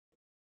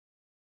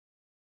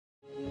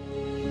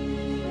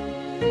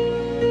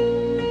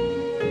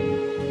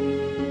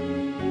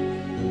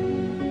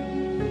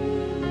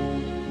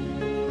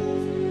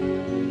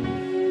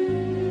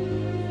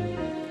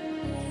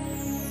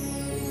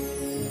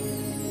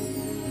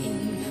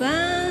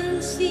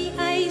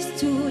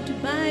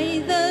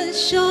by the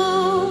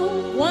shore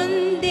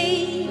one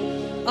day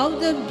of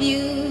the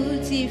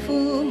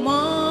beautiful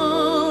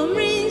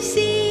morning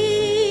sea.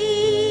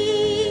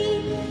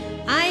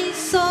 I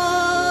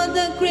saw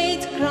the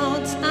great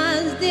crowds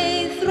as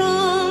they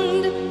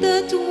thronged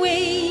that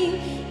way,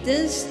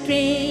 the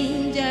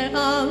stranger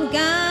of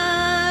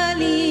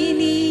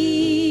Galilee.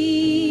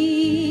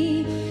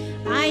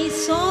 I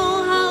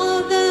saw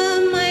how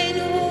the man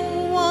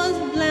who was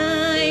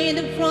blind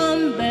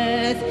from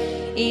birth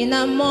in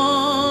a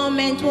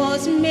moment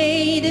was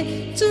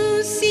made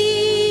to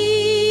see.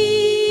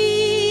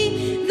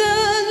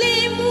 The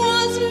lame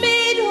was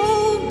made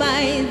whole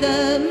by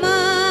the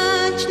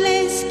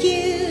matchless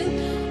skill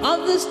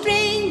of the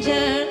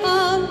stranger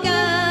of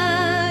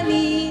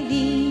Galilee.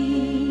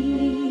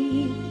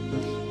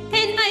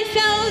 And I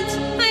felt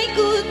I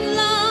could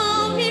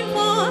love him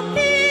forever,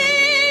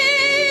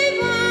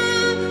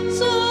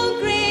 so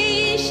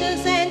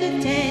gracious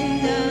and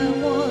tender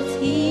was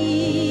he.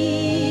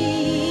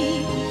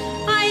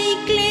 I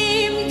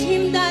claimed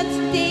him that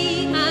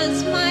day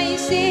as my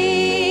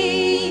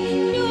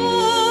Savior,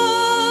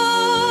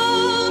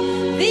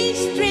 this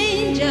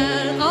stranger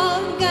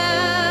of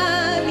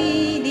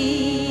Galilee.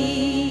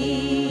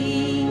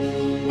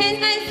 And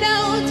I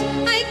felt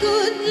I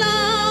could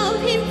love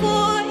him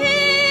forever,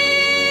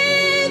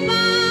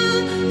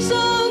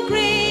 so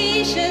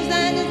gracious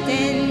and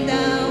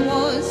tender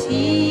was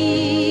he.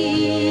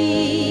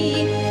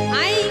 I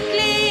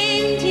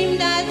claimed him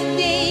that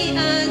day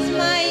as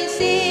my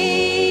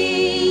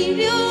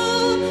Savior,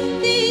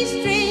 the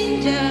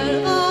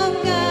stranger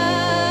of Galilee.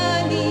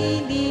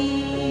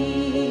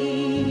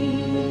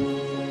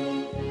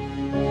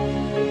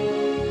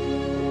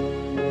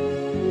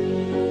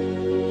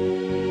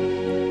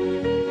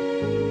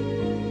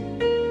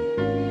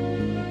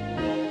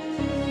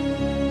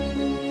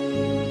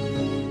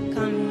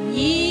 Come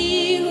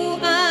ye who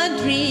are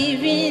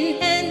driven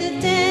and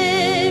the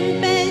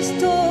tempest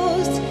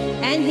tossed,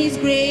 and his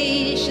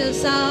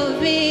gracious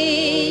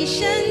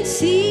salvation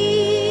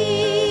see.